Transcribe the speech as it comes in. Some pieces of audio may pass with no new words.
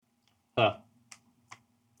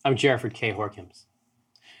I'm Jerriford K. Horkins.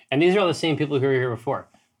 And these are all the same people who were here before.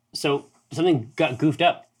 So something got goofed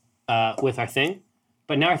up with our thing,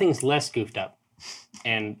 but now our thing's less goofed up.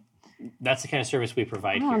 And that's the kind of service we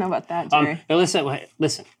provide here. I don't know about that, Jerry. Alyssa,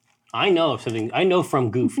 listen, I know of something. I know from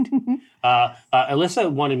Goofed.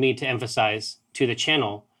 Alyssa wanted me to emphasize to the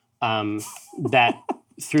channel that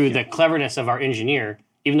through the cleverness of our engineer,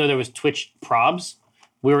 even though there was Twitch probs,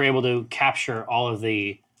 we were able to capture all of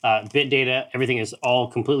the bit data. Everything is all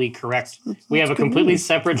completely correct. We have a completely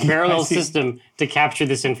separate parallel system to capture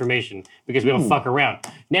this information because we don't fuck around.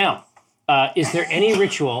 Now, is there any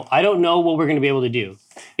ritual? I don't know what we're going to be able to do.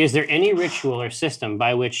 Is there any ritual or system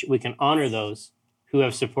by which we can honor those who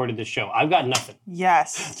have supported the show? I've got nothing.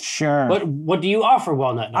 Yes. Sure. What do you offer,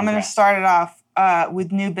 Walnut? I'm going to start it off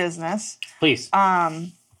with new business. Please.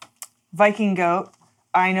 Viking Goat.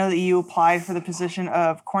 I know that you applied for the position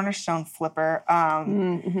of Cornerstone Flipper.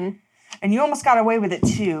 And you almost got away with it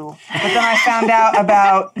too. But then I found out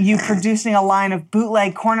about you producing a line of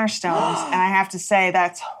bootleg cornerstones, and I have to say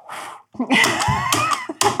that's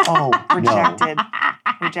rejected. No.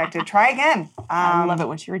 Rejected. Try again. I love it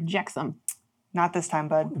when she rejects them. Not this time,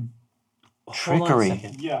 bud. Hold on a Trickery.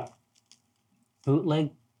 second. Yeah.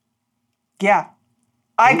 Bootleg. Yeah.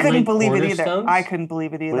 I Bootleg couldn't believe it either. cornerstones? I couldn't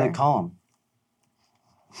believe it either. What do they call them?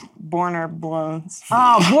 Borner Blones.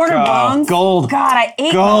 Oh, border bones. Gold. God, I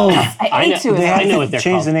ate Gold. those. I ate two of They them. have I know to what they're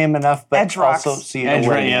change called. the name enough, but Edgerocks. also so you know Edgerock,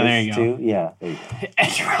 what it yeah, there is, you go. too. Yeah, there you go.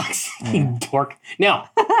 Edgerocks, you dork. Now,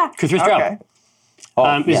 Chris Okay.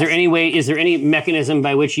 Oh, is there any way? Is there any mechanism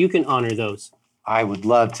by which you can honor those? I would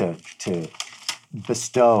love to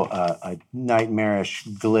bestow a nightmarish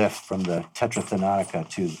glyph from the Tetrathenotica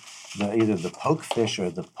to either the pokefish or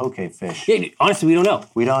the pokefish. Yeah, honestly, we don't know.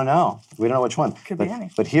 We don't know. We don't know which one. Could be any.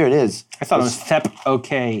 But here it is. I thought it was Thep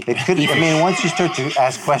okay. It could. I mean, once you start to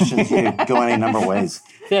ask questions, you could go any number of ways.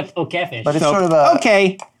 Thip, okay, fish. But it's So, sort of a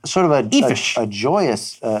okay. Eefish. a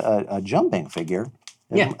joyous a jumping figure.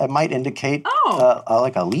 Yeah. It might indicate Oh.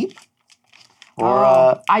 like a leap,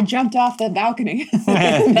 or I jumped off the balcony.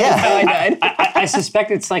 yeah. I died. I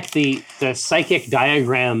suspect it's like the psychic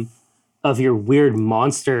diagram of your weird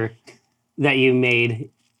monster that you made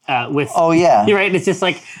with. Oh yeah. You're right. It's just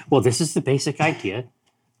like, well, this is the basic idea.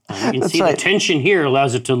 You can That's see the right. tension here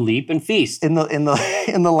allows it to leap and feast. In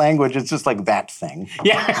the language, it's just like that thing.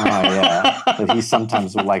 Yeah, Oh yeah. That he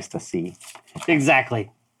sometimes likes to see.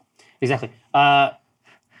 exactly.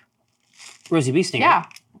 Rosie Beestinger.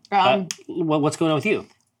 Yeah. What's going on with you?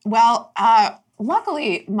 Well,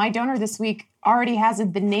 luckily, my donor this week already has the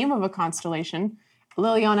name of a constellation,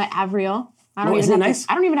 Liliana Avriel. Isn't it nice?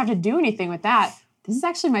 I don't even have to do anything with that. This is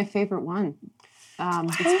actually my favorite one.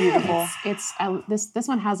 It's beautiful. This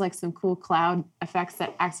one has like some cool cloud effects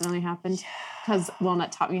that accidentally happened because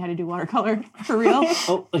Walnut taught me how to do watercolor for real.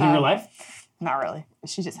 Oh, like in real life? Not really.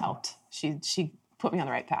 She just helped. She put me on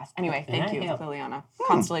the right path. Anyway, thank you, Yeah. Liliana.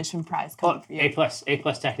 Constellation prize coming for you.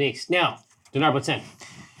 A+ techniques. Now, Dinar, what's in?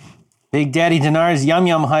 Big Daddy Dinar's Yum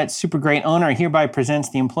Yum Hut Super Great Owner hereby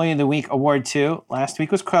presents the Employee of the Week Award to. Last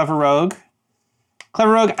week was Clever Rogue.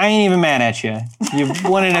 Clever Rogue, I ain't even mad at you. You've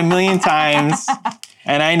won it a million times.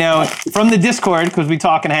 And I know from the Discord, because we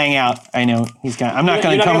talk and hang out, I know he's got. I'm not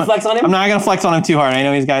going to gonna flex on him? I'm not going to flex on him too hard. I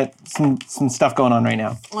know he's got some stuff going on right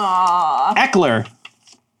now. Aww. Eckler,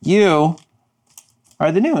 you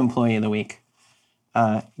are the new Employee of the Week.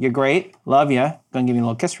 You're great. Love you. Gonna give you a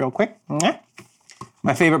little kiss real quick. Mwah.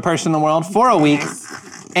 My favorite person in the world for a week.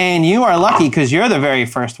 And you are lucky because you're the very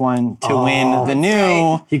first one to win the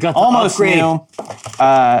new, You got the almost upgrade. new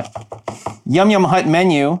Yum Yum Hut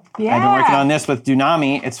menu. I've been Yeah. working on this with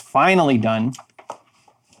Dunami. It's finally done.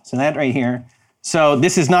 So that right here. So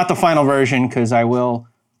this is not the final version because I will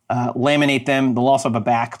laminate them. They'll also have a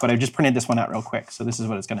back, but I just printed this one out real quick. So this is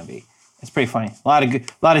what it's going to be. It's pretty funny. A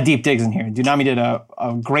lot of deep digs in here. Dunami did a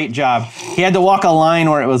great job. He had to walk a line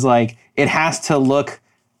where it was like, it has to look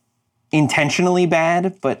intentionally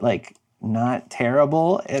bad, but like not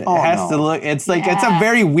terrible. It has to look, it's like, it's a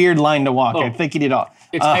very weird line to walk. I think he did a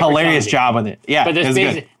hilarious hyper-challenging. job with it. Yeah, But it was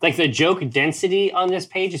good. like the joke density on this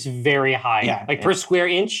page is very high. Yeah, Like per square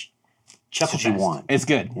inch, That's what you Chucklefest. want. It's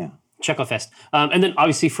good. Yeah. Chucklefest. And then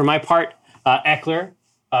obviously for my part, Eckler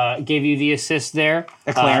gave you the assist there.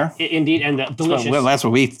 Eclair. Indeed, and the delicious. Well, that's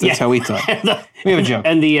what that's how we thought. We have a joke.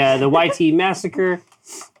 And the YT Massacre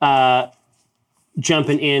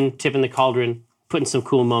jumping in, tipping the cauldron, putting some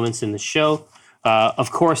cool moments in the show.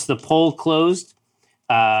 Of course, the poll closed.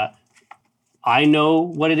 I know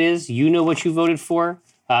what it is. You know what you voted for.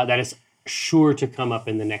 That is sure to come up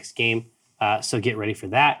in the next game. So get ready for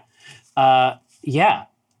that. Yeah.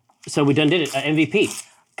 So we done did it. MVP.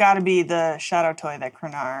 got to be the shadow toy that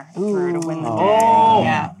Krenar threw to win the day. Oh,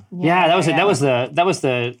 Yeah. yeah. That was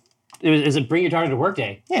the. It was a bring your daughter to work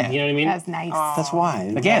day. Yeah. You know what I mean? That's nice. That's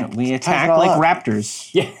why. Again, we Ties it attack all like up. raptors.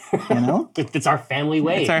 Yeah. You know? It's our family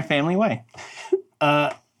way. It's our family way.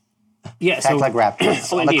 Yeah. Act So like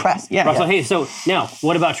raptors on the indeed. crest. Yeah. Russell, hey, so now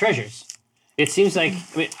what about treasures? It seems like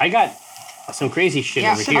I got some crazy shit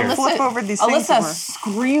over so here. Flip over these things Alyssa over.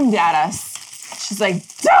 screamed at us. She's like,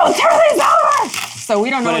 "Don't turn these over!" So we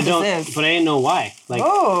don't know But I what don't. this is. But I didn't know why. Like,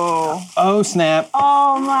 Oh. Oh, snap.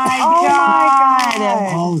 Oh my Oh god! my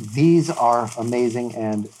God. Oh, these are amazing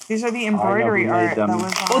and These are the embroidery we made art that them.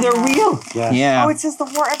 was on oh, they're that. real. yes. Yeah. Oh, it says the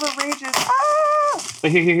war ever rages. Ah!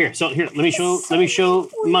 But here. So here, let me show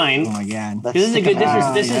mine. Oh, my God. Let's This is a stick good. them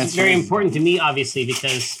out. This that's is very really important to me, obviously,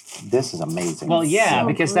 because This is amazing. well, yeah, So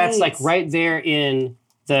because that's like great. right there in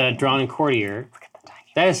the drawn and courtier.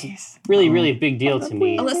 That is really a big deal to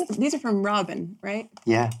me. Alyssa, these are from Robin, right?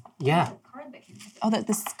 Yeah. Yeah. Oh,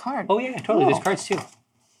 this card. Oh yeah, totally. There's cards too.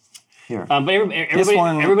 Here. But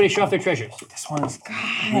everybody show off their treasures. This one's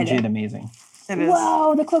legit amazing. It is.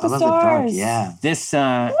 Whoa, the cloak I of love the dark. stars. Yeah. This,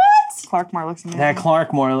 Clarkmore looks amazing. that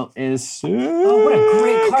Clarkmore is... Oh, what a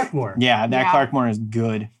great Clarkmore. Yeah, that Yeah. Clarkmore is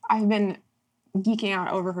good. I've been geeking out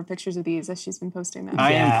over her pictures of these as she's been posting them.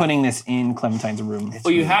 I Yeah. am putting this in Clementine's room. Oh,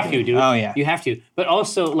 you have to, dude. Oh, yeah. You have to. But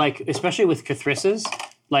also, like, especially with Cathrissa's,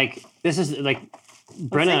 like, this is like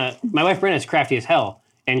Brenna. My wife Brenna is crafty as hell,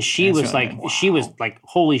 and she That's was really like,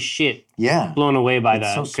 holy shit, Yeah. blown away by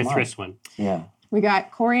the so smart. Cathris one. Yeah. We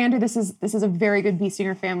got Coriander. This is a very good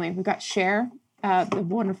Beestinger family. We've got Cher, the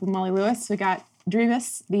wonderful Molly Lewis. We got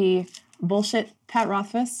Dreamus, the bullshit Pat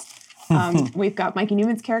Rothfuss. We've got Mikey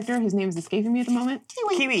Newman's character, whose name is escaping me at the moment.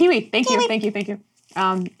 Kiwi. Thank you.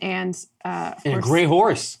 And of And a course, great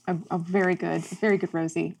horse. a very good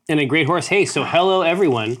Rosie. And a great horse. Hey, so hello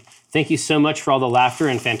everyone. Thank you so much for all the laughter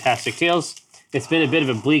and fantastic tales. It's been a bit of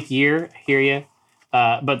a bleak year, I hear ya.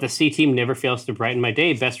 But the C team never fails to brighten my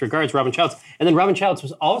day. Best regards, Robin Childs. And then Robin Childs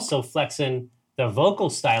was also flexing the vocal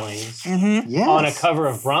stylings Yes. on a cover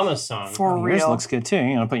of Brahma's song. For Yours real. looks good, too.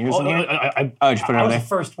 You want to put yours Oh, in here? Just put it I over was there. the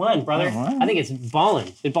first one, brother. wow. I think it's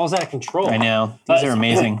balling. It balls out of control. I know. These are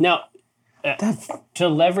amazing. Now, to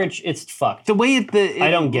leverage, it's fucked. The way it I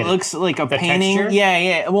don't get it. looks like a The painting. texture?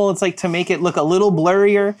 Yeah. Well, it's like to make it look a little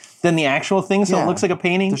blurrier than the actual thing, so it Yeah. looks like a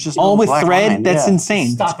painting. There's just all no with black thread. line, That's yeah. insane.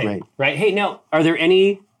 Stop it. great. Right? Hey, now, are there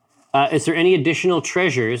any? Is there any additional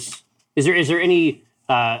treasures? Is there any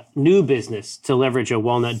new business to leverage a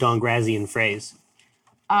walnut Dongrazian phrase?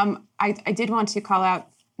 I did want to call out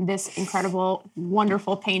this incredible,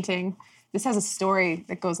 wonderful painting. This has a story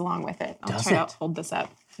that goes along with it. I'll try to hold this up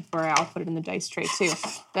before I'll put it in the dice tray too.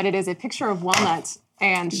 But it is a picture of Walnut,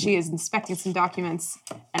 and she is inspecting some documents,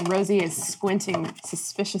 and Rosie is squinting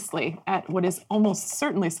suspiciously at what is almost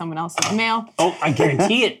certainly someone else's mail. Oh, I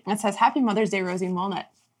guarantee it. It says, "Happy Mother's Day, Rosie and Walnut.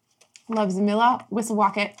 Love Zamilla,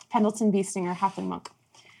 Whistlewacket, Pendleton, Beestinger, Halfling Monk.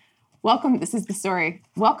 Welcome, this is the story.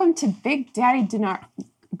 Welcome to Big Daddy Dinar.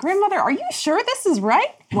 Grandmother, are you sure this is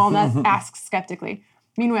right? Walnut asks skeptically.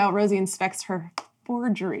 Meanwhile, Rosie inspects her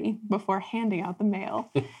forgery before handing out the mail.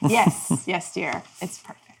 Yes, dear. It's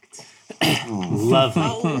perfect.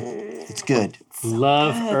 Lovely. It's good.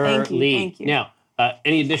 Lovely. thank you. Now,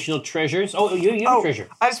 any additional treasures? Oh, you have a treasure.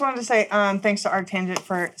 I just wanted to say thanks to Arctangent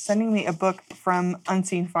for sending me a book from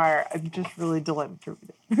Unseen Fire. I'm just really delighted to read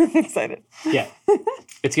it. I'm excited. Yeah.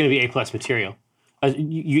 It's going to be A+ material.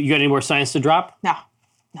 You got any more science to drop? No,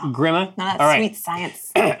 Grandma? none of that All right. sweet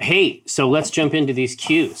science. Hey, so let's jump into these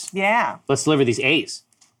Qs. Yeah. Let's deliver these A's.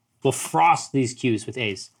 We'll frost these Qs with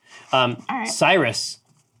A's. right. Cyrus,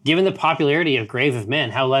 given the popularity of Grave of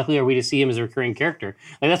Men, how likely are we to see him as a recurring character?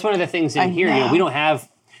 Like that's one of the things in I here. You know, know.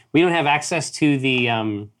 we don't have access to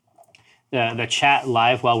the chat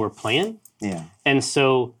live while we're playing, Yeah. and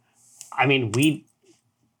so, I mean,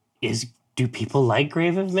 do people like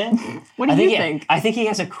Grave of Men? What do you think? I think he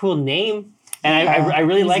has a cool name, and I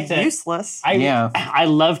really like that. Useless. I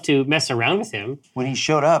love to mess around with him. When he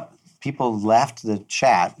showed up, people left the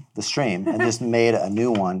chat, the stream, and just made a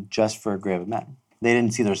new one just for Grave of Men. They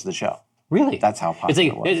didn't see the rest of the show. Really, That's how it's popular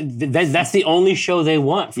like it was. that's the only show they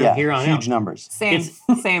want from Yeah, here on huge out. numbers. Same,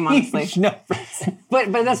 honestly.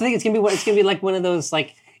 But that's the thing. It's gonna be like one of those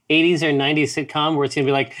like 80s or 90s sitcom where it's gonna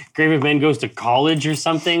be like Grave of Men goes to college or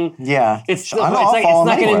something. Yeah. It's I'll not follow him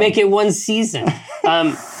gonna anywhere. make it one season.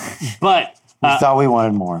 But We thought we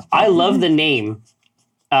wanted more. I love the name.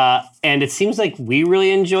 And it seems like we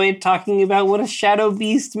really enjoyed talking about what a shadow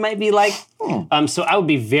beast might be like. So I would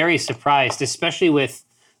be very surprised, especially with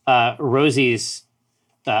Rosie's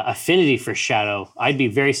affinity for shadow. I'd be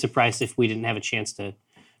very surprised if we didn't have a chance to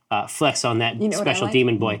flex on that know what I special like?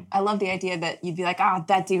 demon boy. I love the idea that you'd be like,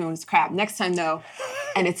 that demon was crap. Next time, though,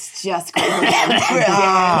 and it's just great.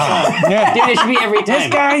 Yeah. Dude, it should be every This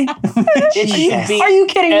time. guy. It should be Are you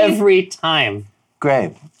kidding me? every time.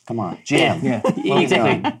 Grave, come on, GM. Yeah.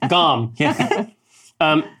 Exactly. Gom. Yeah.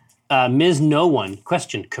 Ms. No One,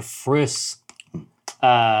 question, Kafris.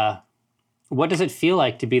 What does it feel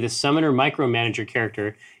like to be the summoner micromanager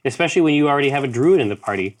character, especially when you already have a druid in the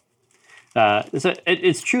party?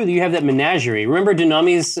 It's true that you have that menagerie. Remember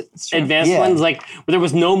Denami's advanced Yeah. ones, like where there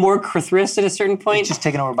was no more Kthris at a certain point? Just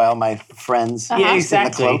taken over by all my friends. Yeah, Just in the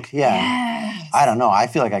exactly. cloak. Yeah. I don't know. I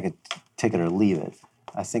feel like I could take it or leave it.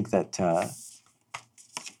 I think that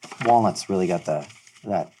Walnut's really got that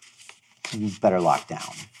better locked down.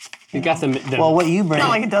 You got the Well, what you bring. Not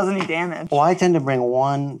like it does any damage. Well, I tend to bring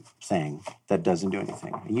one thing that doesn't do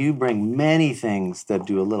anything. You bring many things that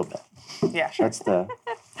do a little bit. Yeah, sure. That's the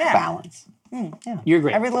balance. You're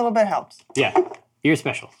great. Every little bit helps. Yeah, you're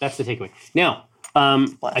special. That's the takeaway. Now,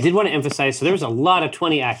 I did want to emphasize, so there was a lot of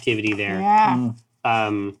 20 activity there. Yeah.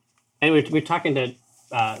 And we're talking to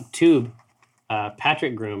Tube,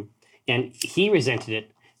 Patrick Groom, and he resented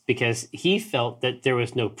it because he felt that there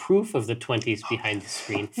was no proof of the 20s behind the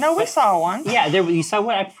screen. No, we saw one. Yeah, you saw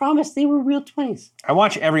what? I promised they were real 20s. I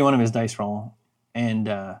watch every one of his dice roll, and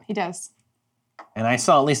He does. I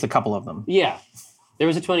saw at least a couple of them. Yeah, there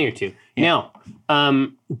was a 20 or two. Now,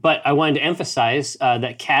 but I wanted to emphasize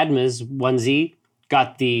that Cadma's onesie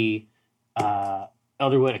got the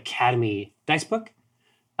Elderwood Academy dice book.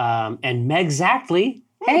 And Megzactly,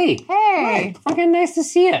 hey, fucking nice to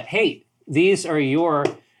see you. Hey, these are your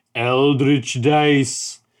Eldritch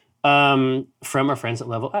dice from our friends at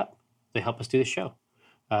Level Up. They help us do the show.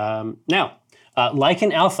 Now, like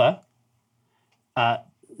an alpha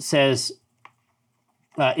says,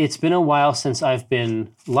 it's been a while since I've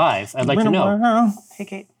been live. I'd like to know, Hey,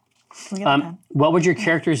 Kate. Can we get a pen? what would your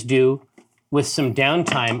characters do with some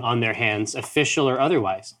downtime on their hands, official or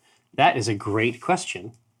otherwise? That is a great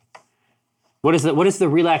question. What is the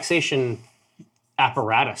relaxation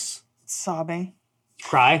apparatus? Sobbing.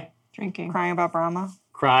 Cry, Drinking. Crying about Brahma.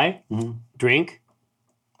 cry, drink.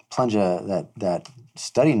 Plunge that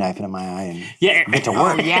study knife into my eye and Yeah. get to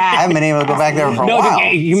work. yeah. I haven't been able to go back there for a No,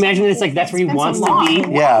 while. you imagine it's like that's where he been so wants to long. be.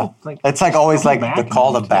 Yeah, Like, it's like always like back the and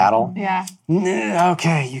call to just- battle. Yeah.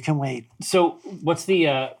 Okay, you can wait. So what's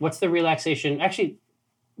the relaxation? Actually,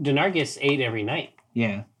 Denargus ate every night. Yeah.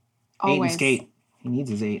 8 and Always. skate. He needs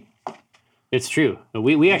his 8. It's true.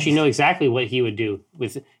 We actually know exactly what he would do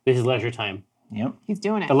with his leisure time. Yep. He's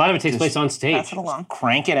doing it. A lot of it takes place on stage. Pass it along.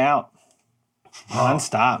 Crank it out.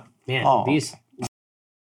 Non-stop. Man, Oh. these.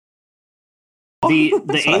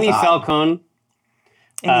 The Amy thought. Falcone.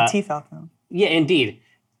 In the T Falcon. Yeah, indeed.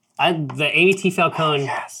 The Amy T. Falcone.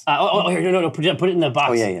 yes. Here, no, put it in the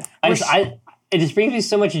box. Oh, yeah. It just brings me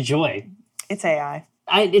so much joy. It's AI.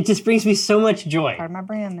 It just brings me so much joy. Part of my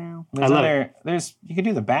brand now. There's I love there's you could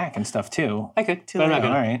do the back and stuff too. I could, but I'm not All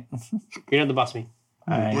gonna. right. You're not the boss of me.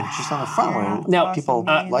 All right. It's just on the front where Now, people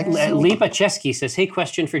like Lipa Chesky says, "Hey,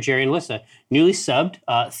 question for Jerry and Alyssa. Newly subbed.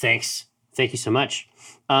 Thanks. Thank you so much.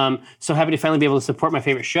 So happy to finally be able to support my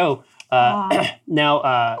favorite show.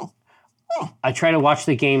 Now, I try to watch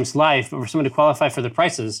the games live, but for someone to qualify for the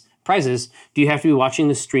prizes, do you have to be watching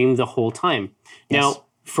the stream the whole time? Now,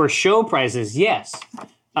 for show prizes, yes.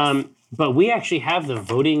 But we actually have the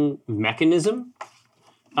voting mechanism.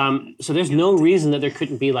 So there's no reason that there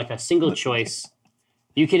couldn't be like a single choice.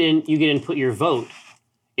 You can input your vote.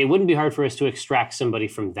 It wouldn't be hard for us to extract somebody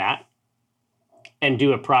from that and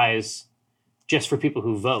do a prize just for people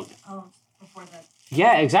who vote. Oh, before that.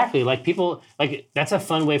 Yeah, exactly. Like people, like that's a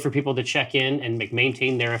fun way for people to check in and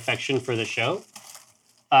maintain their affection for the show.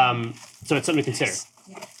 So it's something to consider.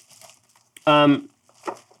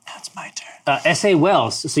 That's my turn. S.A.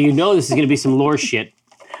 Wells, so you know this is going to be some lore shit.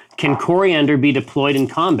 Can coriander be deployed in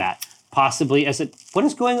combat? Possibly as it. What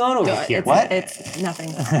is going on over here? What? It's nothing.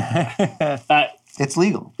 It's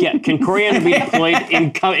legal. Yeah, can coriander be deployed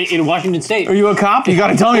in Washington State? Are you a cop? You got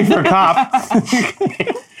to tell me if you're a cop.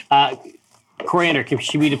 Coriander can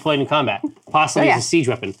she be deployed in combat? Possibly Oh, yeah. as a siege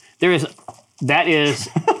weapon. That is.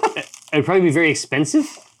 It would probably be very expensive.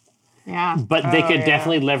 Yeah. But they could yeah.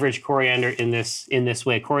 definitely leverage coriander in this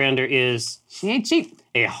way. Coriander is She ain't cheap.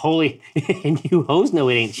 a holy, and you hoes know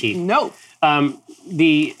it ain't cheap. No.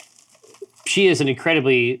 She is an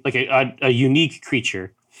incredibly a unique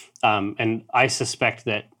creature, and I suspect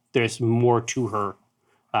that there's more to her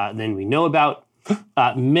than we know about.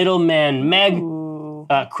 Middleman Meg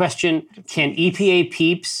question: can EPA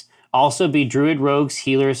peeps also be druid, rogues,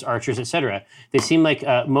 healers, archers, etc.? They seem like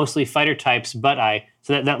mostly fighter types, but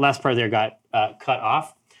so that last part there got cut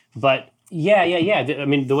off. But yeah. I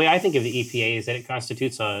mean, the way I think of the EPA is that it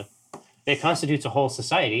constitutes a whole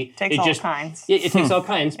society. Takes it all just, kinds. It takes all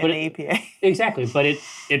kinds, but in the EPA. exactly. But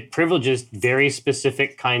it privileges very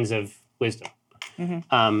specific kinds of wisdom.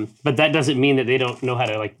 But that doesn't mean that they don't know how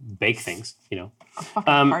to like bake things. A fucking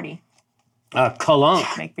party.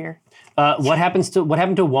 Calanque. Make beer. What happened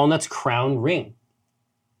to Walnut's crown ring?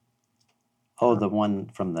 Oh, the one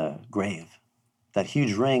from the grave. That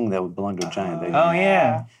huge ring that would belong to a giant. Oh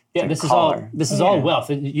yeah. Yeah, a this collar. is all wealth.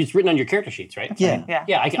 It's written on your character sheets, right? Yeah. Yeah.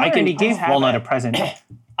 Yeah, I I already can. gave have Walnut it. a present.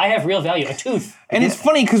 I have real value. A tooth. And it's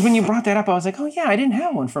funny because when you brought that up, I was like, oh yeah, I didn't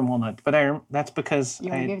have one from Walnut, but that's because You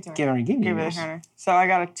I already gave it to her. already gave you Give it a yours. counter. So I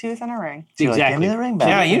got a tooth and a ring. So you're like, give me Exactly. the ring back.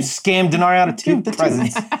 Yeah, you scammed Dinar out of two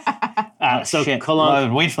presents. So Shit. Calanque,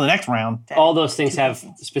 Well, wait for the next round. all those things have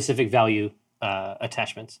specific value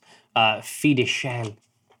attachments. Fille de Chelle.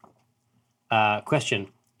 Question: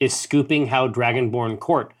 is scooping how Dragonborn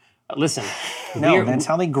court? Listen, No, that's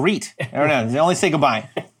how they greet. I don't know. They only say goodbye.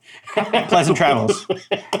 Pleasant travels.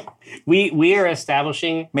 we are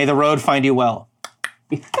establishing May the road find you well.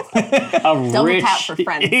 a rich tap for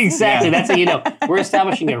friends. Exactly. Yeah. That's how you know. We're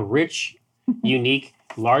establishing a rich, unique,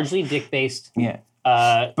 largely dick-based Yeah.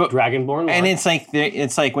 Dragonborn lore. And it's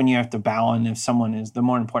like when you have to bow, and if someone is the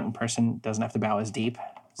more important person doesn't have to bow as deep.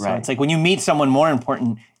 So Right. it's like when you meet someone more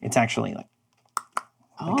important, it's actually like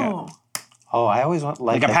Oh. Oh, I always want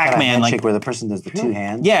Like a that kind of Pac-Man, handshake like- where the person does the two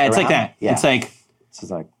hands. yeah, it's like around. that. Yeah. It's like This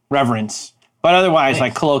is like reverence. But otherwise,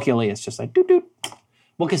 like colloquially, it's just like doot doot.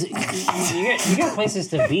 well, because you got places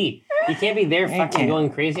to be. You can't be there fucking can't. going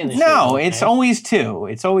crazy on the No, it's always two.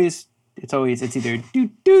 It's either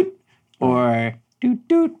doot doot or doot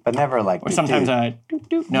doot. but never like. Or sometimes a doot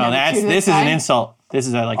doot. No, Never to this the is an side? insult. This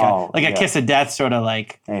is like a yeah. kiss of death, sort of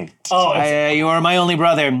like Hey, Oh, it's, you are my only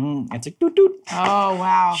brother. It's like doot doot. Oh,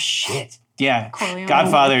 wow. shit. Yeah, Corleone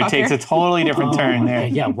Godfather motherfucker. takes a totally different turn there.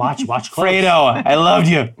 Yeah, watch close. Fredo, I loved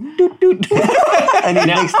you. Doot doot. and he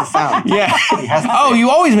makes the sound. Yeah. He has to Oh, say it. you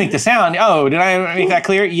always make the sound. Oh, did I make that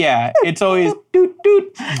clear? Yeah, it's always doot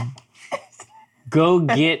doot. Go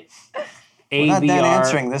get We're not done ABR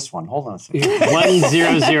answering this one. Hold on a second.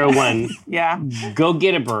 1001. Yeah. Go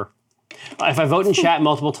get a burr. If I vote in chat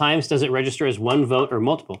multiple times, does it register as one vote or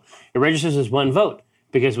multiple? It registers as one vote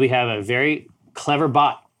because we have a very clever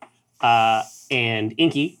bot, and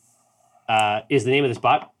Inky is the name of this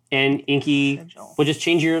bot. And Inky will just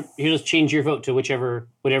change your vote to whatever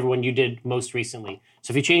one you did most recently.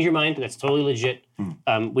 So if you change your mind, that's totally legit.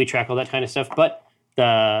 We track all that kind of stuff. But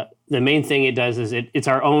the main thing it does is it's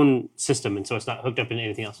our own system, and so it's not hooked up into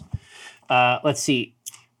anything else. Let's see.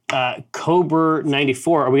 Cobra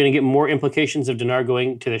 94. Are we going to get more implications of Dinar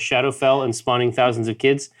going to the Shadowfell and spawning thousands of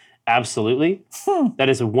kids? Absolutely. That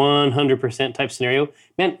is a 100% type scenario.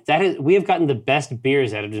 Man, we have gotten the best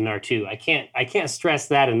beers out of Dinar too. I can't stress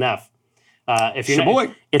that enough. If you're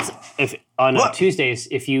not, if on Tuesdays,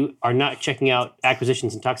 if you are not checking out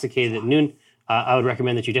Acquisitions Intoxicated at noon, I would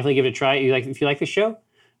recommend that you definitely give it a try. If you like the show,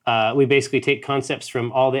 we basically take concepts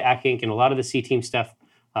from all the Ac Inc. and a lot of the C Team stuff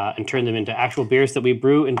and turn them into actual beers that we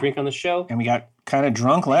brew and drink on the show. And we got kind of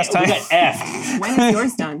drunk last We time. got F. When is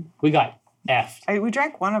yours done? We got F. We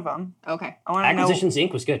drank one of them. Okay. I want to know. Acquisitions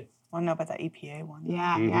Inc. was good. Want to know about that EPA one?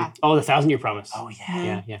 Yeah, yeah. Oh, the 1,000-year promise. Oh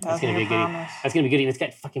yeah. Yeah. That's gonna be a 1,000-year goodie. promise. That's gonna be goodie. And it's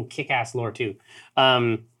got fucking kick-ass lore too.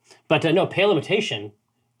 But no, Pale Imitation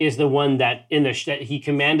is the one that that he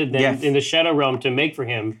commanded them in the Shadow Realm to make for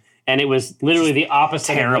him, and it was literally the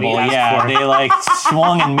opposite Terrible, of what he yeah. asked for. They like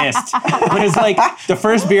swung and missed. But it's like the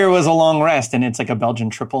first beer was a long rest, and it's like a Belgian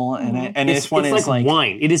triple, and this one is like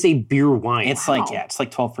wine. It is a beer wine. It's like it's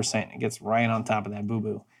like 12%. It gets right on top of that boo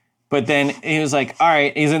boo. But then he was like, all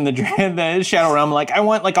right, he's in the Shadow Realm. Like, I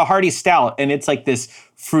want like a hearty stout. And it's like this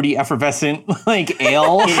fruity, effervescent like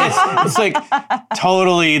ale. It's like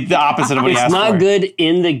totally the opposite of what he It's asked not for. good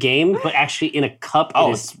in the game, but actually in a cup,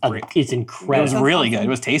 it's It incredible. was really good. It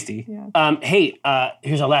was tasty. Hey,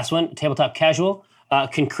 here's our last one, Tabletop Casual.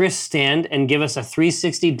 Can Chris stand and give us a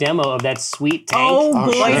 360 demo of that sweet tank? Oh,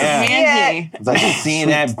 boy, sure. can he? It's like Seeing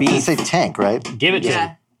that You beef. say tank, right? Give it to Yeah.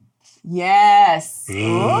 him. Yes. Oh,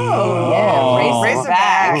 yeah. Race Race it it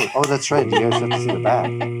back. Oh, that's right. You guys have to see the back.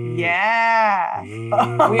 Yeah.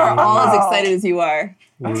 We are all as excited as you are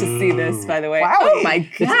to see this, by the way. Wow. Oh, my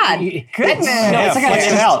God. Goodness. No, it's like flex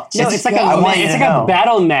it out. No, it's like I want you it's to like know. a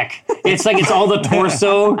battle mech. It's like it's all the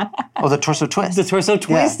torso, Oh, the torso twist. the torso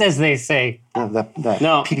twist, as they say. The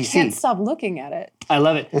No. PDC. Can't stop looking at it. I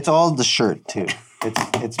love it. It's all the shirt too.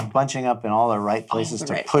 It's bunching up in all the right places the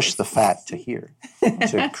to right push the fat to here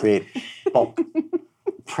to create bulk.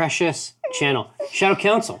 Precious channel. Shadow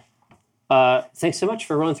Council. Thanks so much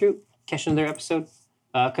for rolling through, catching another episode.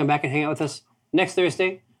 come back and hang out with us next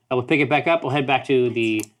Thursday. We'll pick it back up. We'll head back to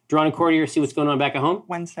the Drawn and Courtier, see what's going on back at home.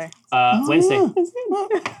 Wednesday.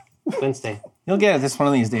 Wednesday. You'll get it this one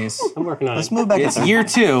of these days. I'm working on Let's it. move back. It's year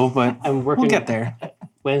 2, but I'm working. we'll get there.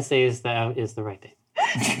 Wednesday is the right day.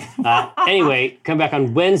 Anyway, come back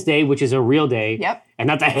on Wednesday, which is a real day. Yep. And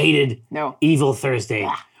not the hated, No. evil Thursday.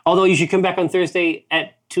 Although you should come back on Thursday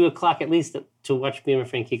at 2 o'clock at least to watch me and my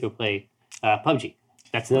friend Kiko play PUBG.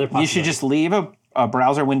 That's another possibility. You should just leave a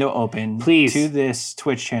browser window open Please. to this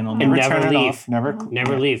Twitch channel. Never never turn it leave. off.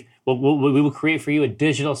 Never leave. We will create for you a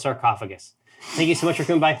digital sarcophagus. Thank you so much for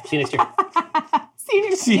coming by. See you next year. See you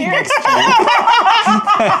next See you year. next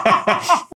year.